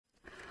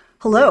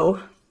Hello.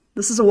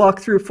 This is a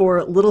walkthrough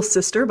for Little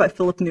Sister by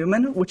Philip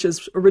Newman, which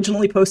is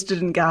originally posted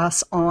in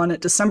GAS on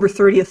December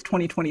 30th,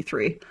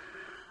 2023.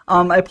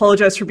 I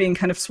apologize for being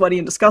kind of sweaty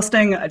and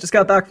disgusting. I just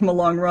got back from a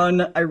long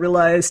run. I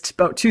realized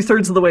about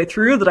 2/3 of the way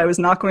through that I was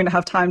not going to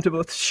have time to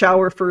both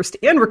shower first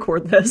and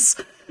record this.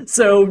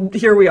 So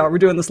here we are. We're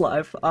doing this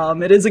live.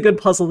 It is a good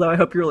puzzle, though. I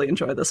hope you really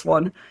enjoy this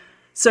one.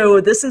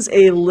 So this is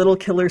a little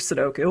killer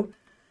Sudoku.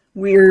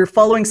 We're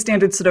following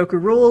standard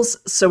Sudoku rules,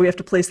 so we have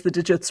to place the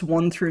digits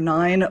 1 through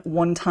 9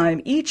 one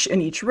time each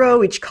in each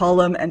row, each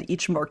column, and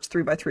each marked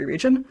 3x3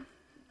 region.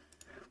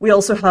 We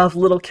also have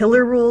little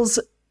killer rules.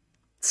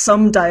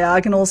 Some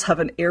diagonals have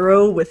an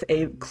arrow with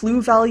a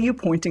clue value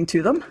pointing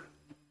to them.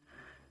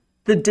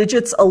 The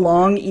digits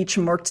along each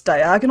marked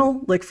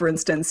diagonal, like for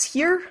instance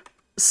here,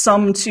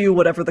 sum to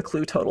whatever the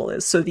clue total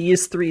is. So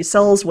these 3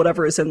 cells,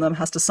 whatever is in them,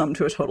 has to sum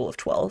to a total of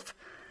 12.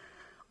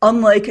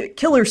 Unlike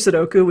Killer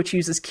Sudoku, which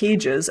uses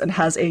cages and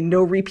has a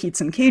no repeats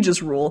in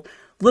cages rule,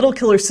 Little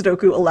Killer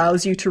Sudoku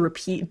allows you to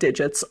repeat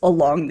digits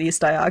along these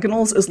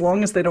diagonals as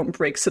long as they don't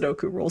break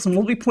Sudoku rules, and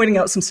we'll be pointing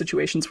out some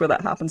situations where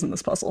that happens in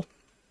this puzzle.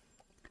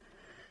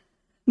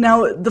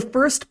 Now, the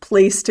first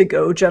place to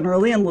go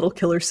generally in Little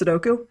Killer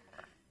Sudoku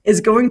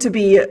is going to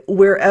be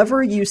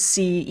wherever you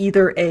see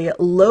either a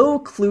low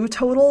clue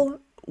total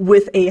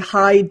with a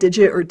high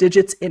digit or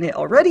digits in it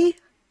already,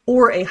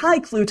 or a high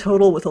clue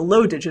total with a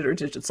low digit or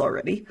digits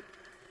already.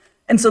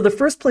 And so the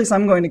first place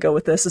I'm going to go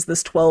with this is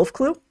this 12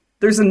 clue.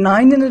 There's a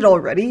 9 in it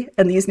already,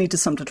 and these need to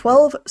sum to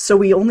 12, so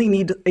we only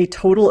need a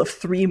total of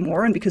 3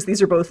 more, and because these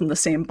are both in the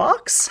same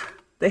box,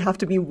 they have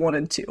to be 1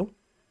 and 2.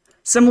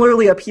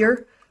 Similarly up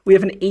here, we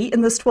have an 8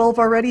 in this 12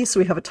 already,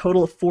 so we have a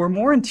total of 4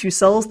 more in 2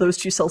 cells. Those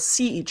 2 cells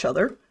see each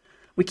other.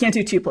 We can't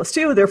do 2 plus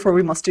 2, therefore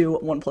we must do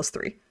 1 plus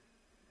 3.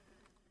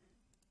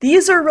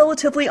 These are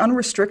relatively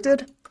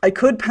unrestricted. I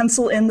could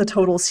pencil in the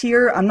totals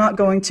here. I'm not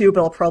going to,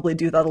 but I'll probably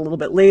do that a little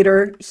bit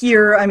later.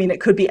 Here, I mean,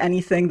 it could be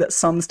anything that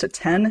sums to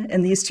 10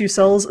 in these 2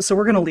 cells, so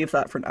we're going to leave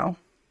that for now.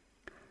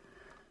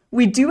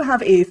 We do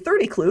have a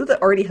 30 clue that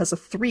already has a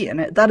 3 in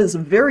it. That is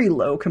very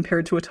low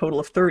compared to a total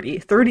of 30.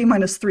 30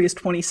 minus 3 is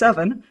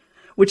 27,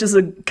 which is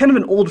a kind of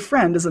an old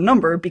friend as a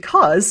number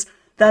because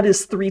that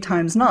is 3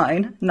 times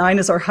 9. 9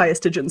 is our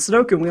highest digit in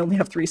Sudoku, and we only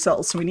have 3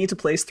 cells, so we need to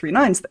place 3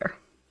 9s there.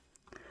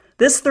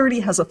 This 30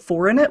 has a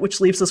 4 in it,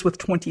 which leaves us with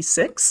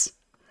 26.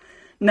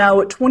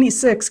 Now,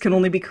 26 can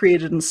only be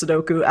created in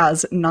Sudoku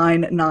as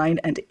 9, 9,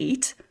 and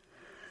 8.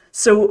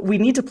 So we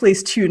need to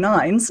place 2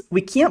 9s.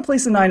 We can't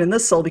place a 9 in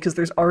this cell because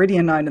there's already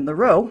a 9 in the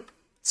row.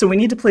 So we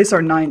need to place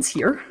our 9s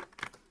here,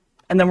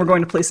 and then we're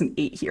going to place an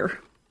 8 here.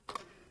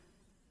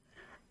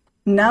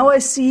 Now I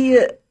see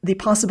the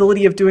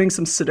possibility of doing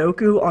some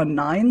Sudoku on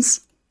 9s.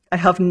 I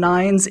have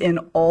 9s in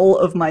all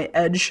of my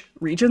edge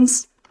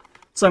regions,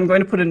 so I'm going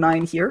to put a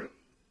 9 here.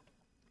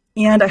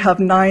 And I have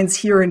 9s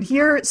here and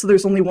here, so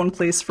there's only one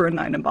place for a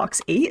 9 in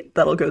box 8.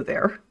 That'll go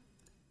there.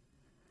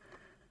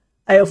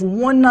 I have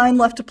 1 9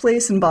 left to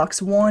place in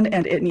box 1,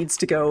 and it needs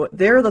to go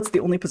there. That's the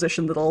only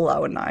position that'll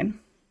allow a 9.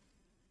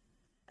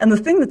 And the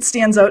thing that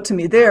stands out to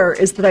me there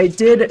is that I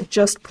did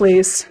just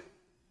place...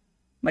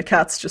 My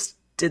cats just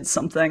did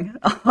something.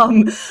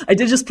 I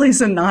did just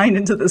place a 9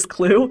 into this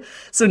clue,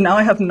 so now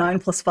I have 9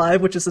 plus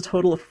 5, which is a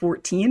total of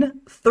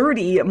 14.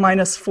 30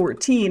 minus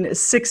 14 is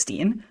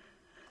 16.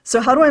 So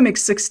how do I make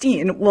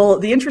 16? Well,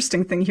 the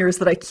interesting thing here is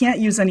that I can't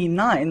use any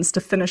 9s to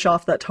finish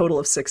off that total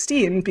of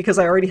 16 because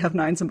I already have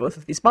 9s in both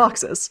of these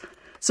boxes.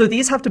 So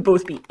these have to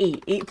both be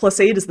 8. 8 plus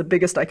 8 is the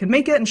biggest I can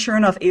make it, and sure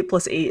enough, 8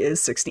 plus 8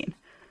 is 16.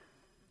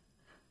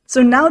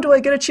 So now do I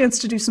get a chance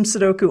to do some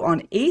Sudoku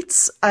on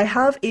 8s? I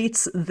have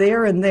 8s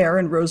there and there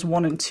in rows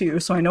 1 and 2,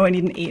 so I know I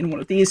need an 8 in one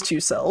of these 2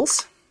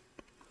 cells.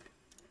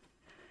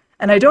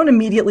 And I don't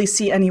immediately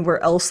see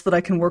anywhere else that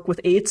I can work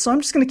with 8s, so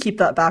I'm just going to keep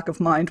that back of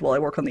mind while I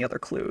work on the other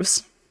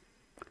clues.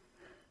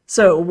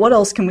 So what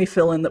else can we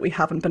fill in that we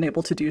haven't been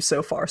able to do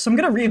so far? So I'm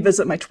going to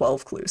revisit my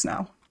 12 clues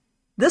now.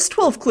 This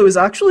 12 clue is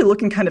actually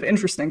looking kind of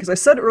interesting because I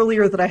said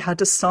earlier that I had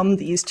to sum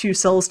these 2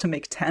 cells to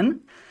make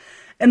 10.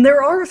 And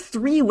there are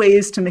 3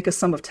 ways to make a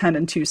sum of 10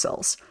 in 2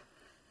 cells.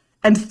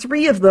 And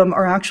 3 of them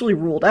are actually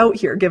ruled out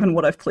here, given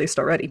what I've placed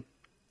already.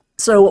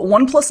 So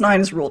 1 plus 9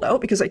 is ruled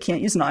out because I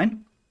can't use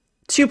 9.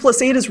 2 plus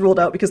 8 is ruled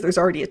out because there's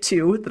already a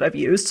 2 that I've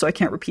used, so I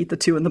can't repeat the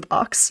 2 in the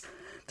box.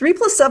 3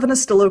 plus 7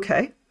 is still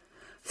okay.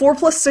 4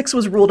 plus 6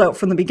 was ruled out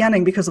from the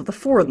beginning because of the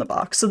 4 in the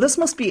box, so this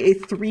must be a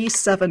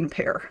 3-7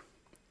 pair.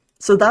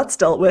 So that's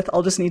dealt with.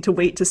 I'll just need to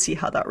wait to see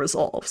how that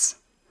resolves.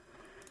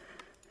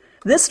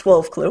 This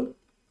 12 clue,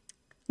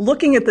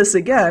 looking at this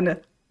again,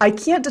 I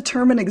can't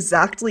determine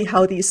exactly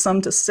how these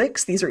sum to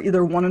 6. These are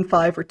either 1 and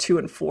 5 or 2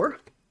 and 4.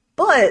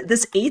 But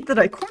this 8 that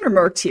I corner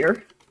marked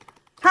here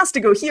has to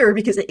go here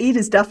because 8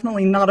 is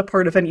definitely not a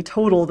part of any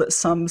total that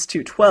sums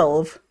to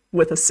 12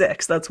 with a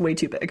 6. That's way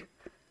too big.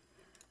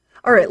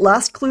 All right,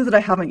 last clue that I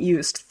haven't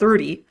used,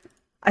 30.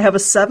 I have a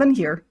 7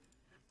 here.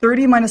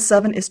 30 minus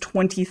 7 is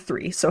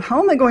 23. So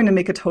how am I going to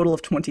make a total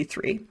of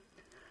 23?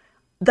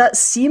 That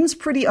seems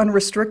pretty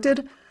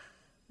unrestricted,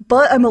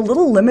 But I'm a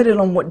little limited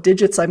on what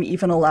digits I'm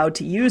even allowed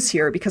to use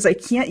here because I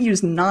can't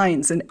use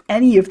 9s in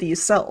any of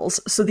these cells.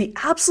 So the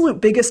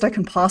absolute biggest I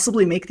can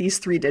possibly make these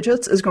 3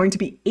 digits is going to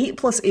be 8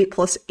 plus 8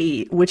 plus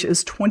 8, which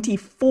is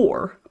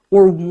 24,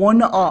 or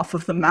 1 off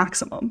of the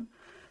maximum.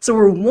 So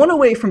we're 1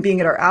 away from being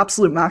at our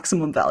absolute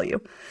maximum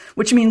value,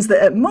 which means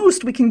that at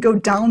most we can go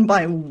down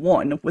by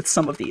 1 with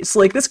some of these. So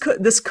like this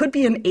could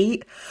be an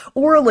 8,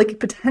 or like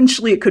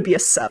potentially it could be a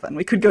 7.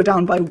 We could go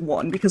down by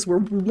 1 because we're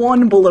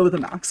 1 below the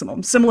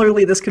maximum.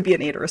 Similarly, this could be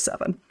an 8 or a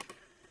 7.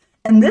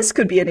 And this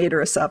could be an 8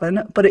 or a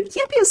 7, but it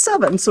can't be a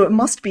 7, so it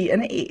must be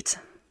an 8.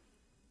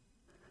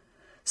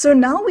 So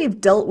now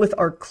we've dealt with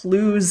our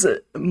clues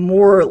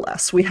more or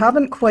less. We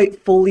haven't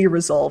quite fully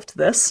resolved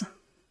this,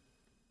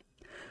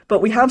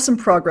 but we have some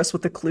progress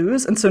with the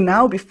clues, and so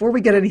now before we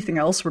get anything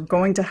else, we're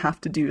going to have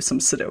to do some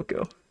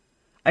Sudoku.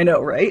 I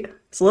know, right?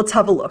 So let's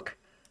have a look.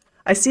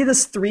 I see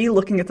this 3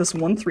 looking at this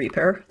 1 3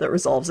 pair that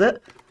resolves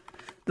it.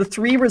 The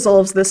 3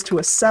 resolves this to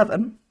a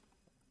 7,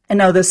 and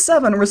now this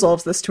 7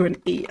 resolves this to an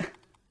 8.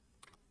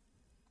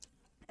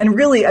 And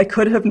really, I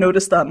could have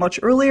noticed that much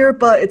earlier,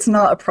 but it's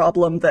not a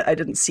problem that I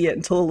didn't see it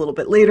until a little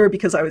bit later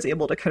because I was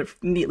able to kind of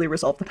neatly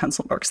resolve the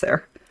pencil marks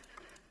there.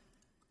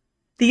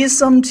 These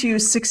sum to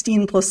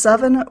 16 plus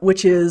 7,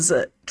 which is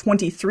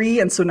 23,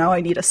 and so now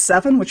I need a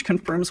 7, which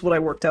confirms what I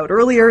worked out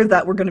earlier,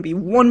 that we're going to be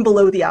 1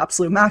 below the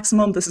absolute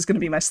maximum. This is going to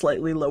be my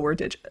slightly lower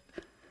digit.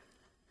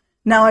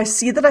 Now I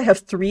see that I have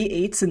 3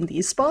 8s in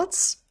these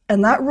spots,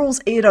 and that rolls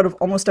 8 out of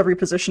almost every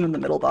position in the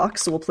middle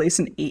box, so we'll place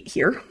an 8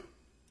 here.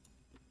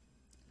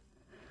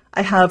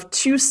 I have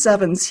 2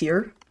 7s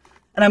here,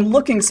 and I'm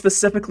looking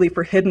specifically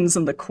for hiddens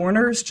in the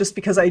corners, just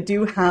because I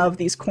do have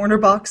these corner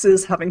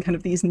boxes having kind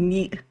of these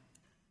neat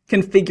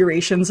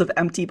configurations of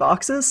empty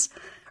boxes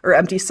or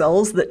empty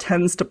cells that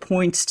tends to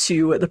point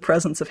to the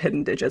presence of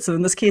hidden digits. And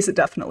in this case, it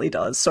definitely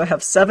does. So I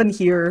have 7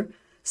 here,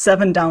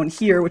 7 down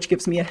here, which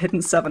gives me a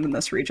hidden 7 in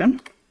this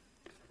region.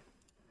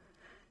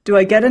 Do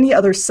I get any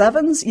other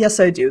 7s? Yes,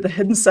 I do. The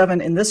hidden 7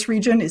 in this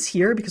region is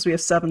here because we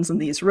have 7s in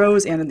these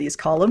rows and in these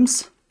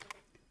columns.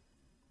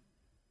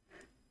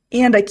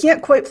 And I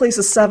can't quite place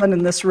a 7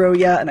 in this row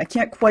yet, and I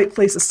can't quite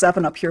place a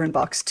 7 up here in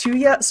box 2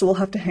 yet, so we'll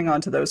have to hang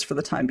on to those for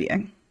the time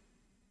being.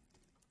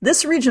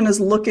 This region is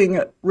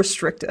looking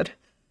restricted.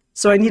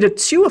 So I need a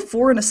 2, a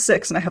 4, and a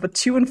 6, and I have a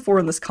 2 and 4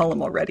 in this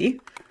column already.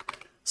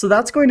 So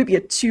that's going to be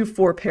a 2,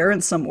 4 pair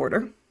in some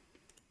order.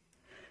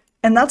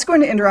 And that's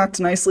going to interact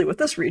nicely with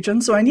this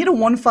region, so I need a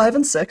 1, 5,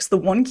 and 6. The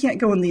 1 can't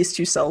go in these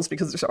 2 cells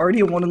because there's already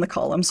a 1 in the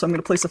column, so I'm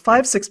going to place a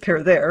 5, 6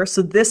 pair there,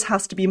 so this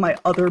has to be my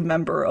other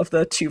member of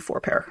the 2,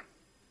 4 pair.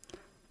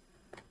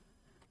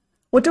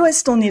 What do I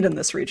still need in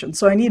this region?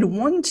 So I need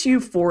 1, 2,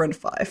 4, and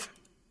 5.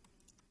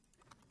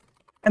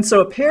 And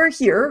so a pair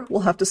here will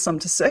have to sum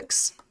to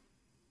 6.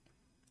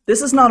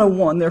 This is not a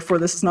 1, therefore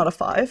this is not a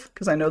 5,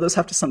 because I know those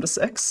have to sum to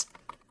 6.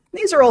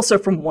 These are also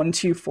from 1,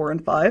 2, 4,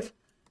 and 5,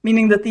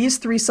 meaning that these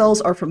 3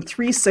 cells are from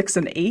 3, 6,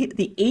 and 8.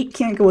 The 8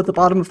 can't go at the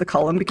bottom of the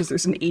column because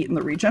there's an 8 in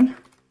the region.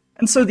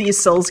 And so these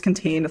cells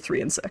contain a 3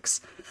 and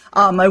 6.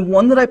 My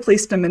 1 that I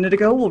placed a minute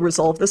ago will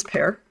resolve this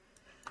pair.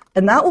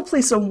 And that will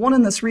place a 1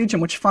 in this region,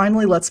 which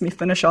finally lets me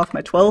finish off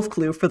my 12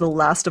 clue for the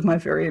last of my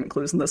variant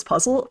clues in this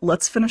puzzle.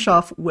 Let's finish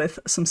off with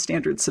some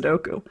standard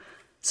Sudoku.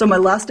 So my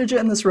last digit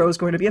in this row is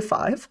going to be a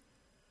 5.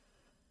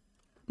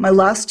 My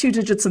last 2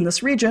 digits in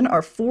this region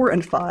are 4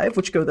 and 5,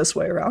 which go this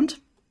way around.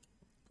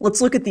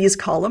 Let's look at these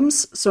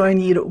columns. So I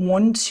need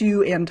 1,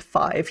 2, and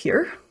 5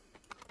 here.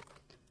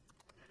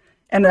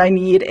 And I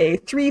need a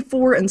 3,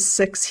 4, and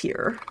 6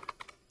 here.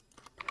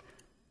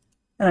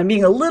 And I'm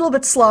being a little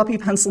bit sloppy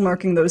pencil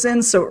marking those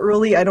in, so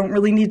early I don't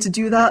really need to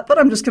do that, but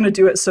I'm just going to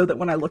do it so that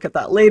when I look at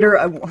that later,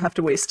 I won't have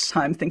to waste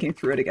time thinking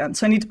through it again.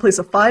 So I need to place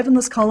a 5 in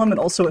this column and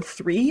also a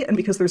 3, and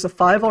because there's a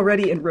 5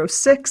 already in row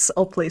 6,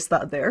 I'll place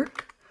that there.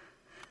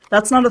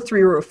 That's not a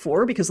 3 or a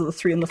 4 because of the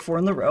 3 and the 4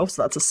 in the row,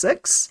 so that's a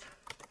 6.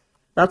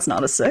 That's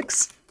not a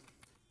 6.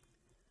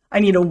 I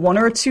need a 1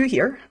 or a 2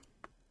 here.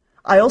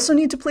 I also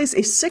need to place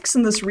a 6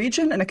 in this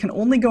region, and it can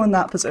only go in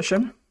that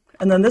position.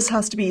 And then this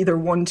has to be either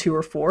 1, 2,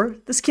 or 4.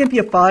 This can't be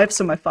a 5,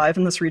 so my 5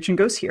 in this region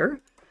goes here.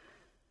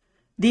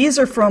 These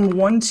are from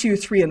 1, 2,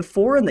 3, and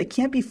 4, and they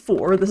can't be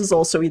 4. This is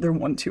also either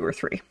 1, 2, or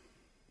 3.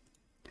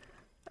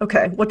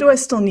 Okay, what do I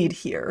still need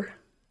here?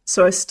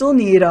 So I still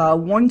need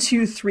 1,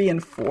 2, 3,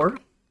 and 4.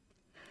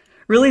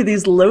 Really,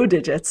 these low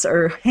digits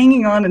are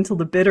hanging on until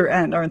the bitter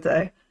end, aren't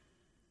they?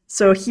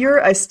 So here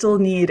I still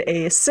need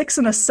a 6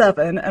 and a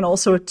 7, and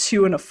also a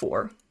 2 and a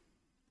 4.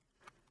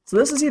 So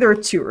this is either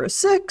a 2 or a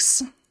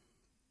 6.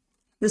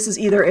 This is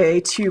either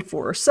a 2,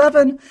 4, or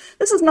 7.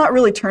 This is not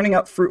really turning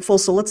out fruitful,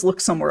 so let's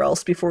look somewhere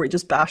else before we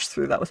just bash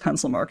through that with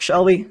pencil marks,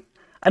 shall we?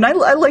 And I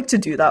like to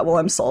do that while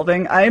I'm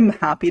solving. I'm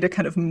happy to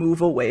kind of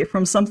move away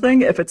from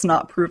something if it's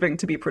not proving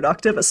to be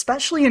productive,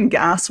 especially in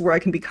gas where I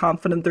can be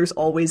confident there's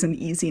always an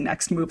easy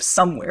next move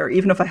somewhere,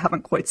 even if I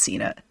haven't quite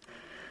seen it.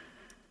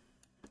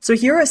 So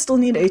here I still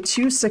need a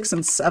 2, 6,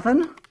 and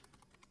 7.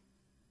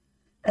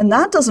 And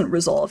that doesn't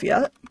resolve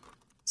yet.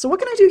 So what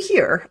can I do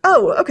here?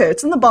 Oh, okay,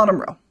 it's in the bottom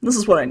row. This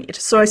is what I need.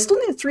 So I still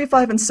need 3,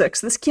 5, and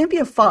 6. This can't be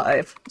a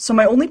 5. So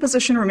my only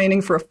position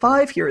remaining for a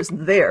 5 here is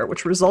there,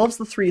 which resolves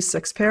the 3,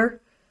 6 pair.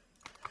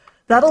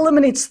 That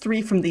eliminates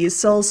 3 from these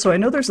cells, so I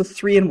know there's a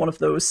 3 in one of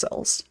those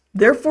cells.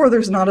 Therefore,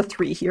 there's not a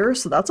 3 here,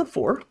 so that's a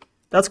 4.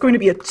 That's going to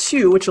be a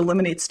 2, which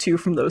eliminates 2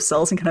 from those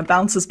cells and kind of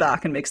bounces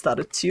back and makes that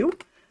a 2.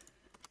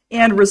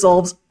 And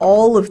resolves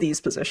all of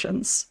these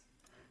positions.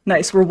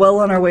 Nice, we're well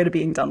on our way to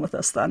being done with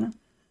this then.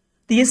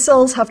 These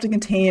cells have to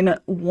contain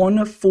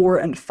 1, 4,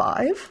 and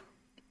 5.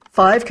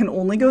 5 can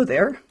only go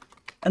there,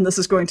 and this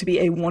is going to be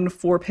a 1,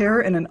 4 pair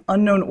in an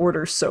unknown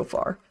order so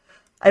far.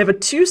 I have a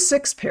 2,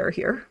 6 pair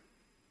here,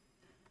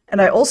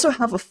 and I also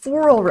have a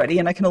 4 already,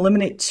 and I can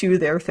eliminate 2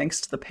 there thanks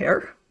to the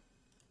pair.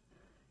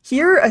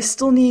 Here, I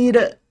still need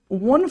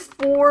 1,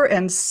 4,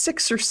 and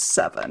 6 or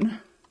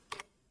 7.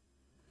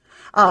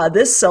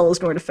 This cell is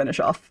going to finish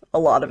off a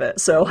lot of it.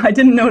 So I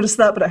didn't notice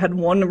that, but I had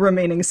 1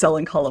 remaining cell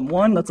in column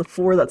 1. That's a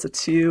 4, that's a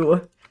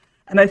 2.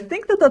 And I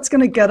think that that's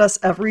going to get us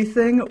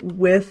everything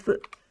with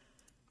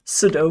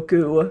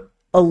Sudoku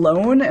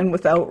alone and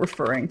without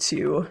referring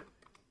to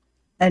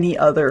any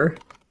other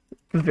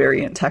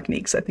variant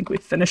techniques. I think we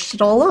finished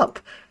it all up.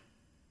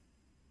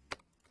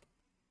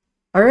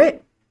 All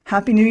right.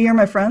 Happy New Year,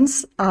 my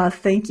friends.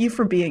 Thank you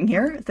for being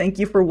here. Thank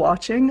you for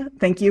watching.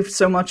 Thank you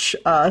so much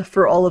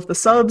for all of the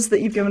subs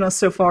that you've given us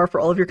so far, for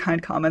all of your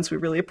kind comments. We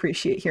really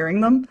appreciate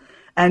hearing them.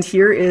 And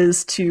here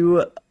is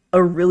to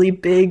a really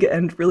big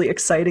and really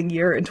exciting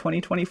year in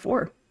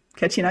 2024.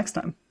 Catch you next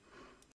time.